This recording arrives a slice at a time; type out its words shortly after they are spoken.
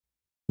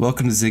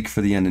Welcome to Zig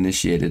for the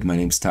Uninitiated. My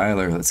name's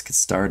Tyler. Let's get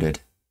started.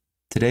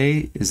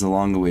 Today is a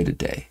long-awaited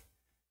day.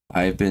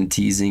 I've been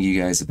teasing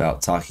you guys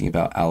about talking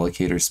about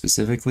allocators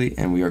specifically,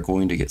 and we are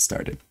going to get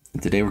started.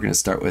 And today we're going to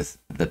start with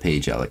the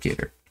page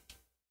allocator.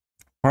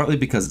 Partly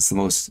because it's the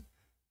most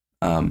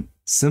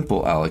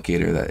simple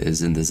allocator that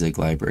is in the Zig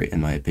library,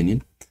 in my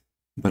opinion,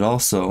 but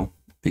also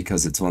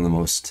because it's one of the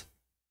most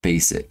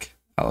basic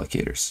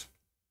allocators.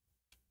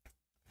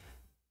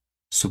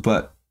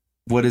 But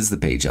what is the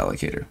page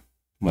allocator?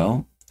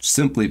 Well,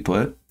 simply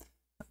put,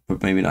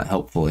 but maybe not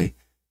helpfully,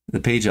 the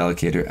page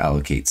allocator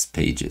allocates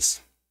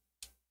pages.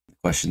 The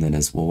question then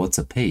is, well, what's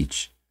a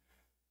page?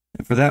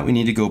 And for that, we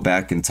need to go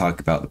back and talk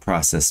about the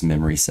process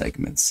memory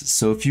segments.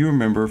 So if you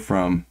remember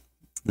from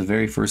the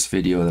very first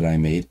video that I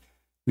made,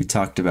 we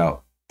talked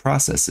about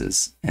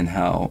processes and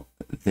how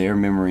their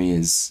memory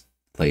is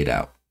laid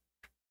out.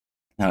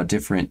 How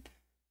different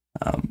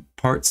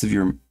parts of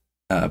your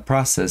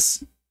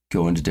process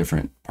go into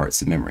different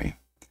parts of memory.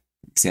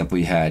 Example,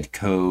 you had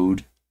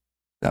code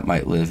that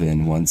might live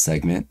in one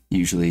segment.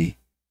 Usually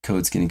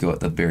code's going to go at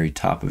the very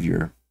top of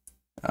your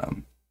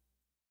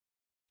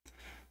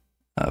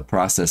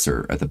process,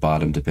 or at the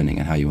bottom, depending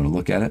on how you want to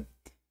look at it.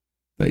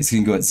 But it's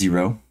going to go at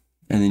 0.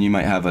 And then you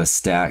might have a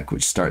stack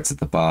which starts at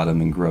the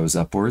bottom and grows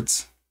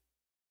upwards.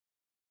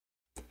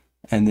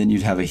 And then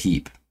you'd have a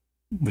heap,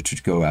 which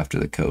would go after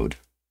the code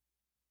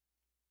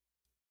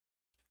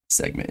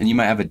segment. And you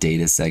might have a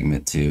data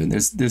segment too. And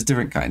there's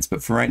different kinds,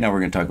 but for right now, we're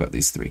going to talk about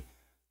these three.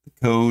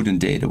 The code and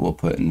data we'll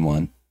put in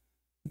one.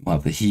 We'll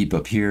have the heap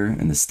up here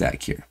and the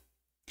stack here.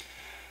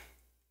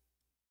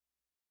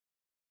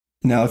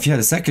 Now, if you had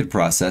a second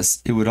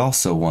process, it would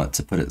also want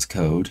to put its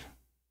code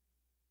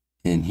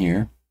in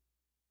here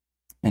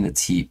and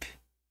its heap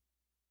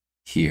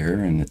here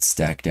and its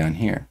stack down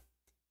here.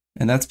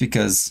 And that's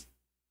because,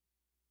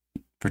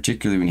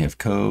 particularly when you have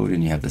code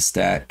and you have the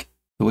stack,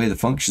 the way the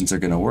functions are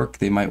going to work,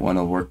 they might want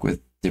to work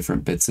with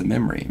different bits of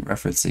memory,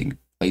 referencing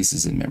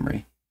places in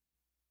memory.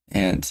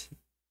 And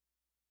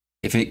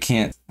if it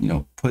can't,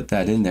 put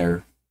that in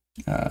there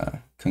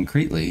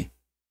concretely,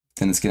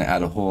 then it's going to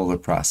add a whole other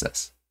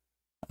process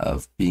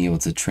of being able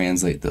to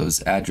translate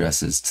those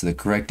addresses to the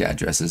correct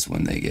addresses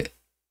when they get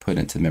put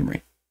into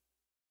memory.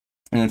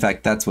 And in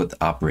fact, that's what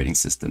the operating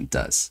system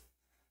does,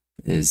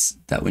 is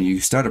that when you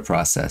start a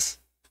process,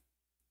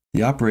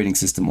 the operating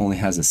system only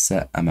has a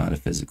set amount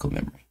of physical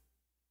memory.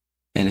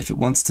 And if it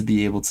wants to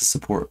be able to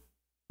support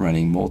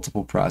running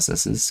multiple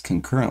processes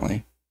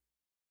concurrently,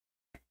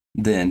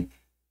 then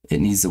it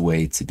needs a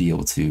way to be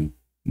able to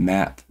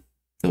map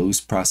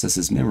those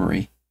processes'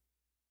 memory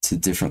to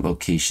different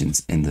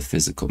locations in the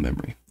physical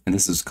memory. And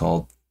this is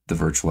called the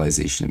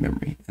virtualization of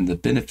memory. And the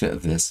benefit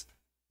of this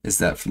is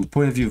that from the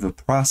point of view of a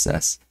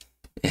process,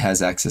 it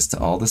has access to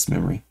all this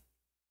memory,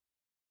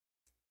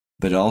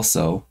 but it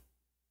also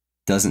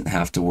doesn't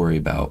have to worry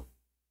about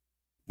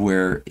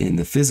where in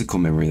the physical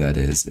memory that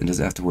is, and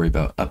doesn't have to worry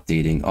about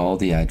updating all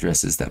the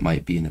addresses that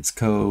might be in its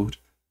code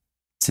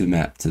to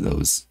map to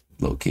those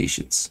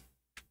locations.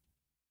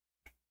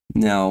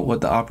 Now,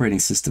 what the operating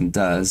system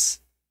does,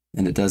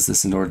 and it does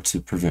this in order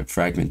to prevent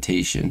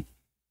fragmentation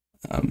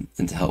and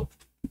to help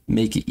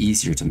make it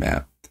easier to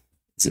map,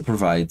 is it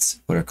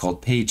provides what are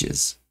called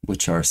pages,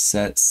 which are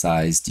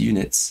set-sized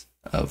units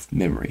of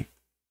memory.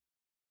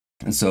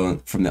 And so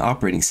from the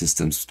operating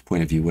system's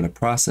point of view, when a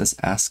process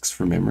asks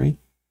for memory,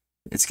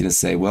 it's going to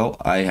say, well,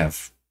 I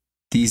have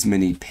these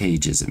many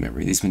pages of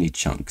memory, these many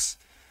chunks,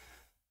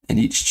 and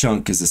each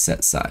chunk is a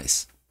set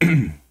size.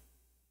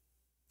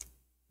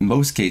 In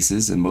most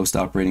cases, in most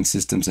operating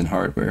systems and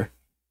hardware,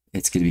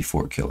 it's going to be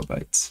 4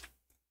 kilobytes.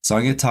 So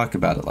I'm going to talk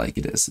about it like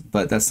it is,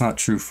 but that's not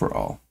true for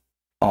all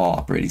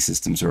operating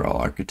systems or all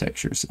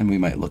architectures, and we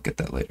might look at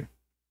that later.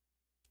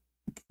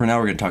 For now,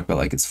 we're going to talk about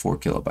like it's 4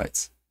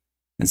 kilobytes.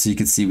 And so you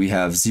can see we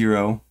have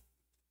 0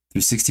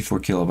 through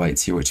 64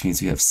 kilobytes here, which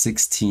means we have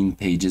 16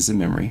 pages of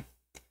memory,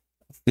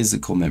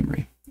 physical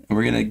memory. And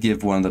we're going to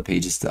give one of the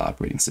pages to the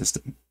operating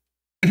system.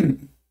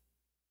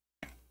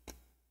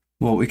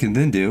 What we can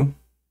then do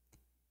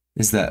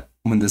is that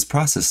when this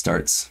process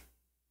starts,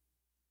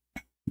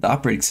 the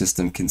operating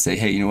system can say,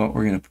 hey, you know what?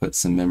 We're going to put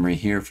some memory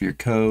here for your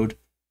code.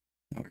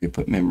 We're going to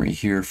put memory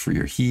here for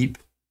your heap.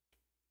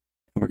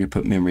 And we're going to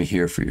put memory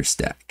here for your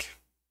stack.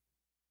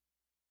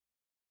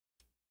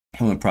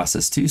 And when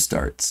process 2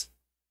 starts,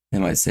 they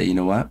might say, you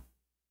know what?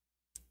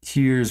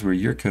 Here's where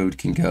your code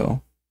can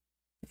go.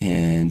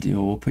 And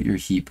we'll put your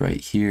heap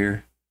right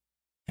here.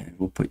 And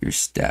we'll put your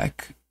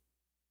stack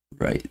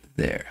right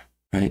there.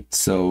 Right?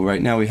 So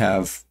right now we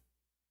have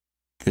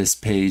this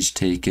page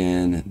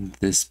taken, and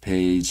this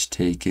page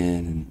taken,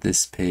 and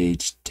this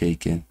page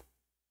taken.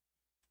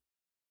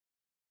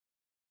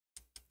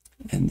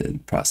 And then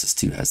process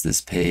 2 has this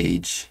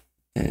page,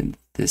 and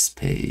this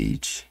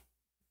page,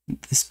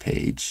 and this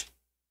page.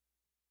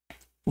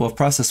 Well, if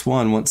process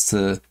 1 wants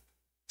to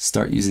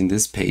start using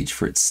this page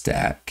for its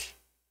stack,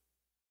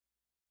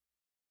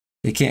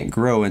 it can't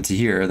grow into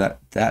here.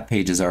 That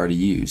page is already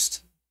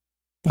used.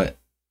 But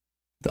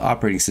the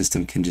operating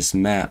system can just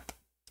map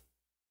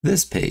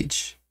this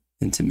page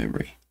into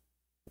memory.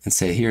 and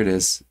say, here it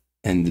is.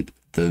 And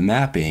the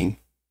mapping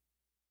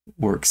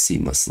works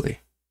seamlessly.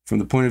 From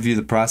the point of view of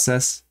the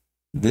process,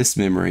 this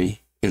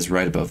memory is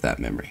right above that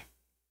memory.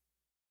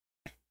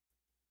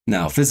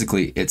 Now,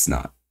 physically, it's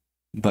not.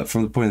 But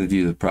from the point of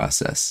view of the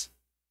process,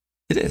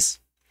 it is.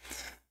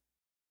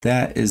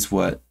 That is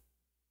what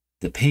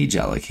the page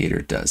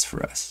allocator does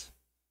for us.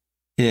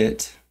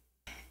 It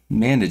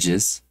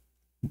manages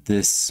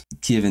this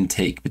give and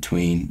take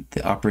between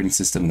the operating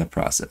system and the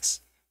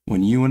process.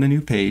 When you want a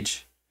new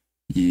page,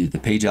 the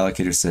page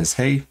allocator says,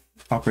 hey,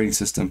 operating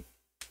system,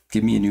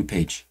 give me a new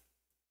page.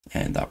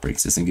 And the operating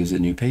system gives it a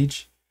new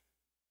page,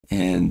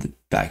 and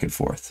back and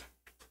forth.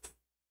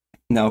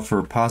 Now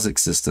for POSIX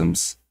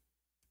systems,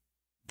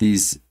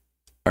 these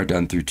are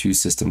done through two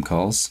system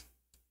calls.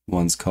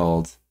 One's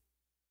called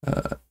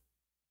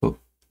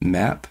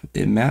map,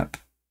 immap,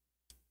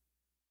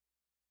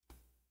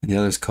 and the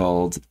other's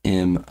called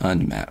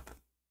munmap,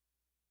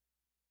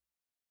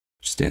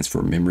 which stands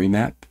for memory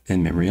map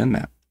and memory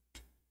unmap.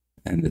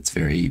 And it's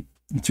very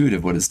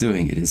intuitive what it's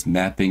doing. It is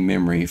mapping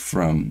memory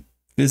from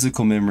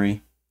physical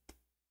memory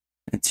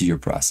into your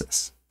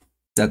process.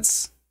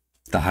 That's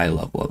the high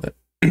level of it,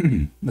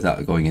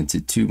 without going into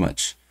too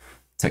much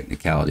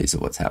technicalities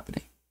of what's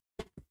happening.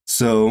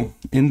 So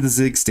in the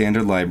Zig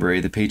standard library,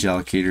 the page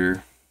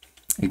allocator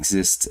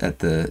exists at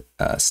the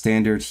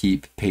standard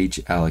heap page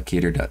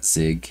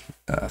allocator.zig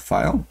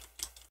file.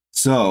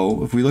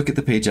 So if we look at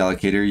the page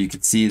allocator, you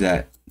can see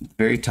that at the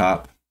very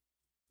top,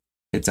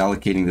 it's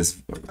allocating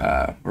this,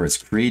 or it's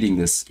creating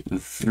this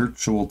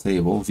virtual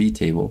table,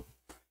 vtable,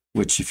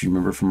 which, if you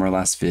remember from our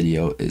last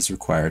video, is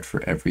required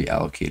for every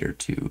allocator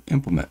to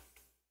implement.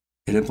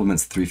 It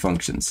implements three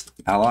functions: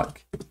 alloc,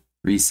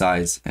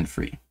 resize, and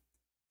free.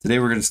 Today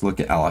we're going to look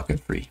at alloc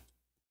and free.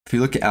 If you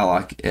look at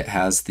alloc, it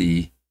has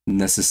the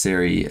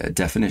necessary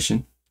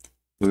definition.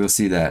 We'll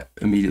see that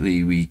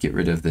immediately we get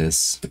rid of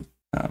this,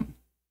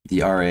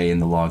 the RA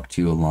and the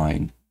log2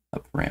 align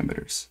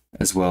parameters,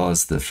 as well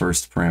as the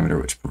first parameter,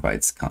 which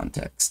provides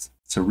context.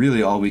 So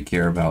really all we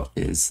care about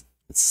is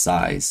the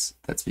size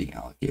that's being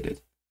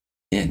allocated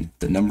in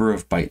the number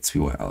of bytes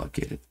we want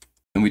allocated.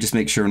 And we just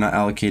make sure we're not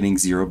allocating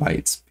 0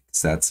 bytes,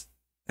 because that's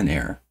an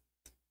error.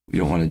 We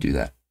don't want to do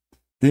that.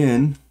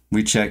 Then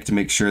we check to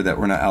make sure that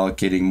we're not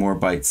allocating more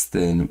bytes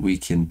than we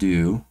can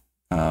do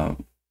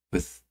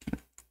with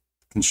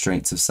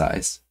constraints of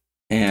size.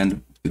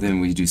 And then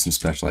we do some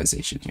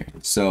specialization here.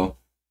 So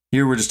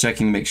here we're just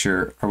checking to make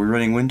sure, are we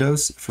running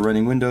Windows? If we're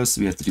running Windows,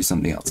 we have to do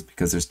something else,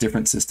 because there's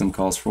different system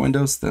calls for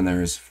Windows than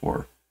there is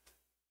for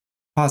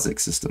POSIX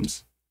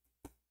systems.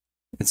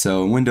 And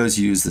so in Windows,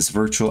 you use this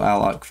virtual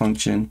alloc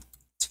function.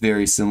 It's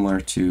very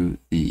similar to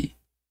the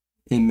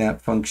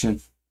immap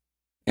function,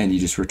 and you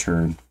just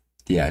return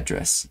the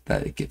address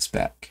that it gives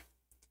back.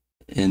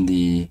 In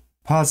the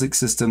POSIX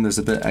system, there's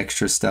a bit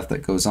extra stuff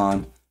that goes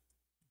on,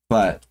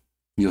 but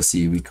you'll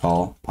see we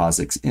call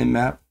POSIX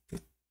immap,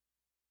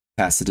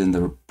 pass it in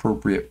the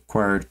appropriate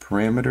required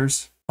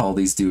parameters. All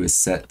these do is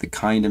set the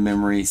kind of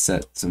memory,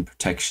 set some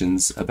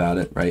protections about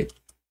it, right?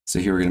 So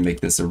here we're going to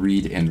make this a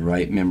read and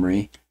write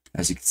memory.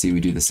 As you can see, we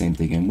do the same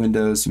thing in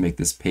Windows. We make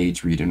this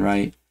page read and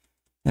write,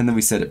 and then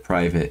we set it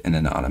private and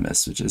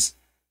anonymous, which is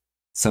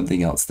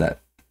something else that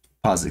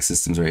POSIX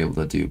systems are able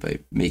to do by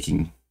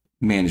managing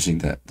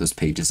those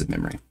pages of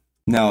memory.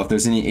 Now, if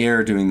there's any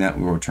error doing that,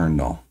 we will return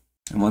null.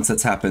 And once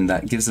that's happened,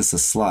 that gives us a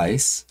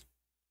slice.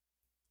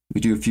 We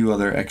do a few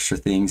other extra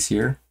things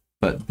here,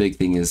 but the big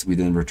thing is we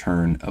then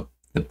return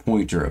the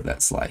pointer of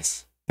that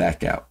slice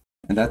back out.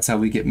 And that's how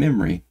we get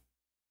memory.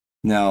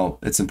 Now,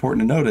 it's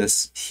important to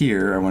notice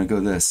here, I want to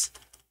go this,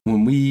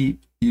 when we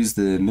use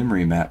the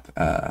memory map,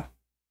 or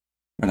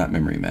not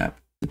memory map,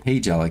 the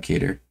page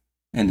allocator,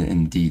 and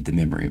indeed the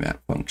memory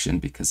map function,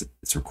 because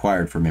it's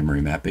required for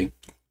memory mapping,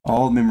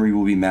 all memory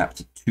will be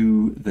mapped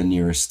to the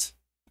nearest,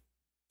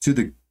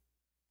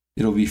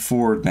 it'll be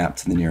forward mapped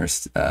to the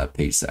nearest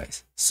page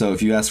size. So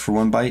if you ask for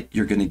 1 byte,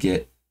 you're going to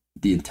get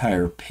the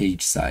entire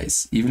page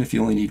size, even if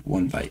you only need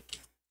 1 byte.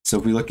 So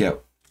if we look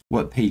at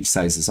what page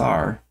sizes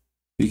are,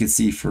 you can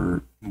see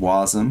for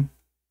WASM,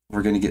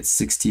 we're going to get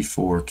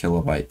 64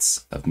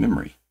 kilobytes of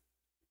memory.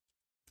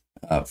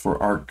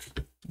 For ARC,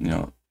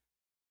 the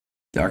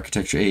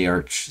architecture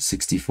AArch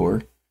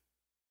 64,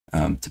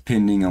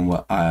 depending on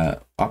what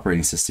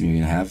operating system you're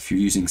going to have. If you're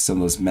using some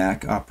of those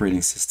Mac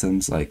operating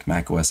systems like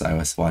macOS,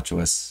 iOS,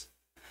 watchOS,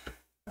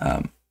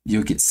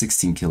 you'll get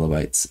 16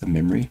 kilobytes of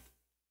memory.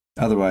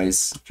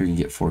 Otherwise, you're going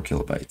to get 4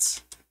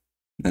 kilobytes.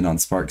 Then on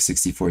Spark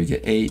 64, you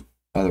get 8.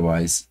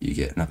 Otherwise, you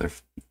get another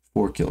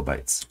 4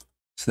 kilobytes.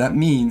 So that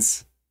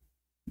means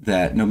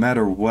that no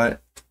matter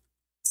what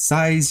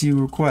size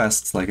you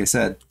request, like I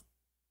said,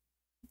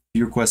 if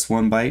you request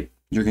 1 byte,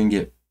 you're going to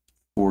get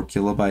 4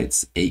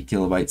 kilobytes, 8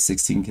 kilobytes,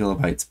 16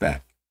 kilobytes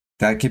back.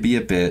 That could be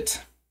a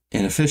bit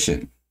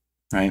inefficient,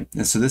 right?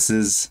 And so this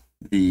is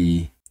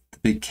the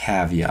big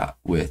caveat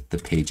with the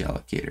page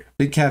allocator.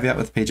 Big caveat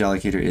with the page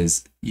allocator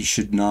is you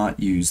should not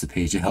use the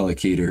page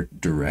allocator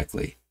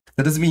directly.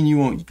 That doesn't mean you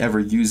won't ever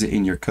use it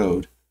in your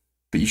code,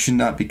 but you should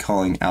not be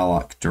calling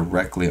alloc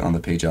directly on the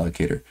page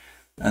allocator.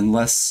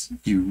 unless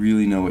you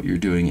really know what you're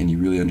doing and you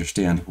really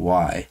understand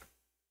why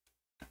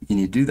you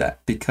need to do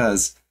that.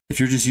 Because if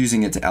you're just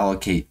using it to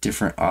allocate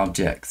different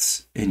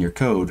objects in your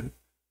code,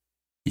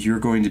 you're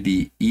going to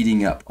be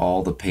eating up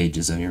all the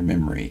pages of your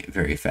memory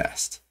very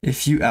fast.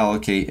 If you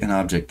allocate an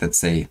object that's,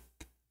 say,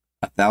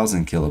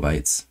 1,000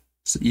 kilobytes,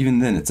 so even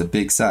then it's a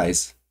big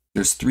size,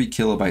 there's 3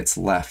 kilobytes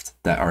left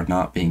that are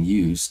not being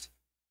used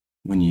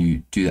when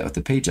you do that with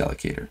the page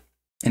allocator.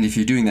 And if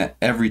you're doing that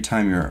every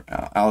time you're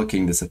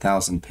allocating this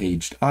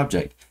 1,000-paged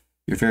object,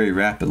 you're very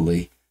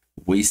rapidly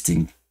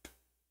wasting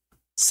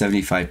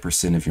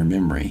 75% of your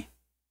memory.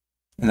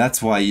 And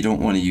that's why you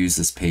don't want to use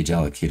this page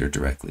allocator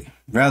directly.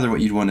 Rather, what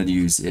you'd want to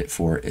use it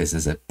for is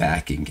as a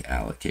backing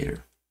allocator.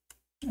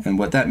 And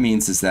what that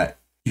means is that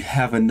you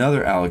have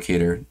another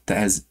allocator that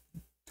has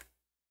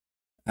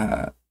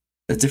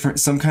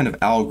some kind of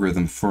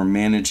algorithm for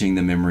managing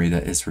the memory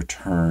that is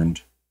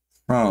returned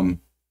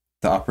from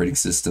the operating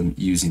system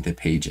using the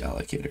page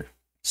allocator.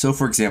 So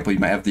for example, you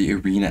might have the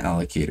arena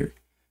allocator,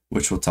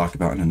 which we'll talk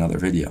about in another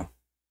video.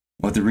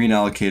 What the arena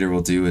allocator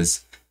will do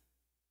is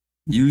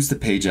use the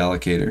page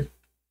allocator,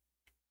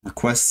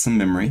 request some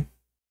memory,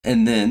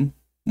 and then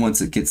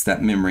once it gets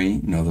that memory,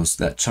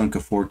 that chunk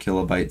of 4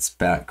 kilobytes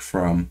back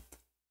from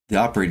the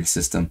operating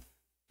system,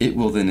 it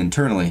will then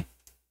internally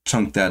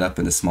chunk that up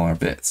into smaller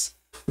bits,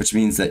 which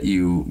means that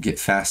you get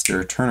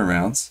faster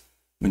turnarounds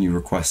when you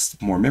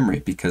request more memory,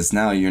 because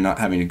now you're not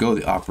having to go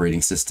to the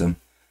operating system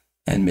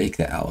and make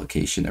that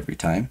allocation every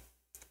time.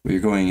 What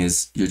you're going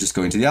is you're just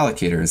going to the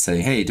allocator and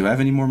saying, hey, do I have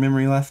any more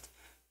memory left?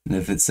 And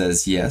if it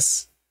says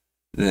yes,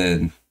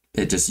 then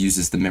it just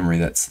uses the memory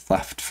that's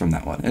left from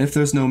that one. And if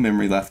there's no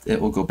memory left,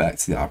 it will go back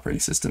to the operating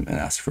system and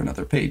ask for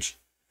another page.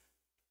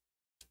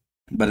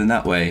 But in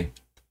that way,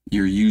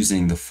 you're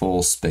using the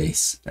full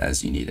space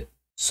as you need it.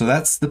 So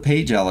that's the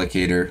page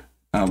allocator.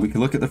 We can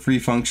look at the free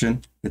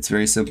function. It's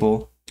very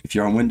simple. If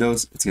you're on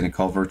Windows, it's going to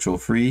call virtual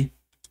free.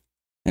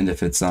 And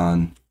if it's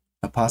on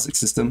a POSIX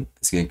system,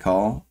 it's going to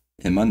call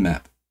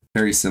munmap.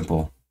 Very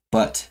simple,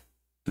 but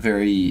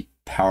very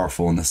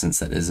powerful in the sense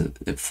that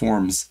it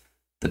forms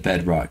the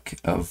bedrock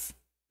of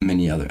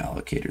many other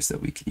allocators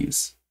that we can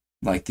use,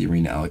 like the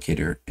arena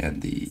allocator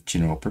and the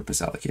general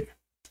purpose allocator.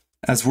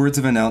 As words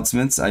of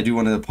announcements, I do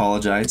want to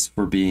apologize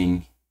for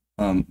being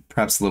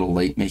perhaps a little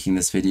late making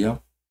this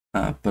video,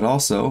 but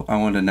also I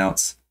want to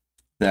announce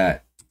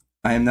that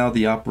I am now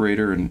the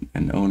operator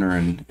and owner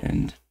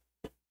and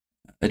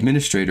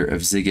administrator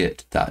of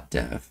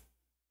ziggit.dev.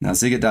 Now,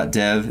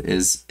 ziggit.dev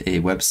is a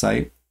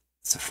website.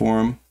 It's a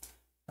forum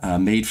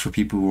made for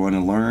people who want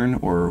to learn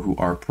or who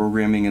are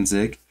programming in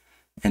Zig.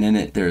 And in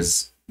it,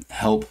 there's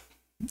help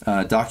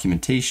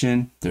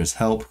documentation. There's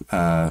help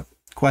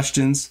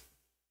questions.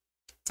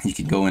 You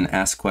can go and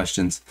ask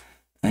questions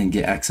and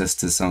get access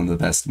to some of the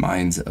best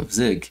minds of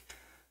Zig.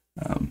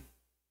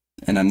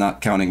 And I'm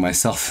not counting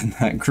myself in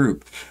that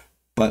group,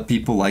 but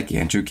people like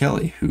Andrew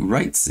Kelly, who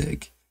writes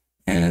Zig,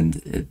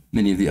 and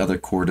many of the other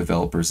core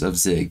developers of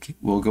Zig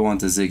will go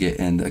onto Ziggit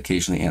and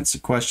occasionally answer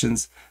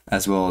questions,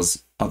 as well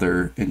as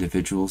other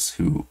individuals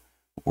who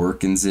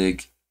work in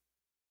Zig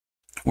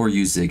or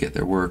use Zig at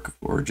their work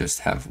or just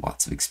have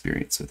lots of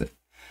experience with it.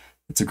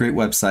 It's a great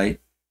website,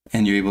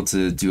 and you're able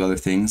to do other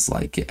things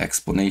like get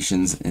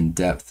explanations in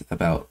depth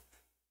about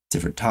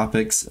different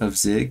topics of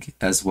Zig,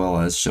 as well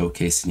as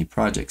showcase any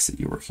projects that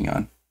you're working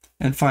on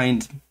and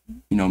find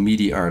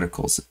media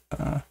articles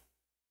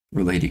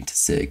relating to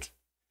Zig.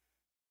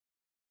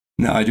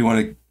 Now, I do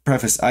want to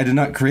preface, I did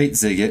not create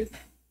Ziggit.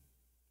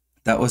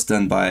 That was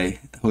done by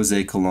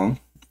Jose Colon,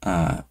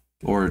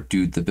 or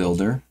Dude the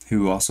Builder,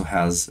 who also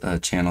has a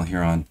channel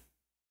here on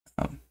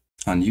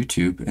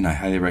YouTube, and I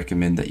highly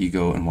recommend that you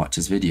go and watch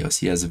his videos.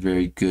 He has a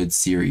very good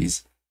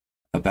series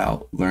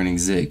about learning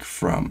Zig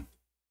from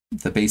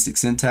the basic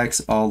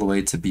syntax all the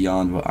way to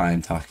beyond what I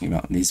am talking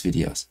about in these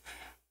videos.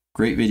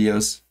 Great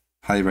videos.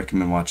 Highly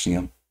recommend watching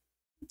them.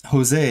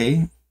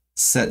 Jose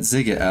set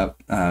Ziggit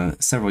up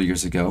several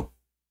years ago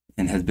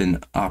and had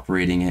been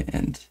operating it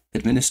and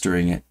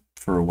administering it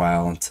for a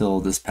while until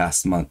this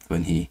past month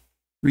when he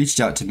reached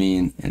out to me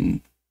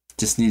and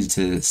just needed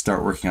to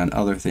start working on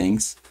other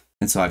things.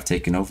 And so I've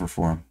taken over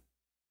for him.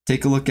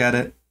 Take a look at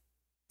it,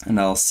 and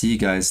I'll see you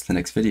guys in the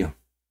next video.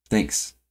 Thanks.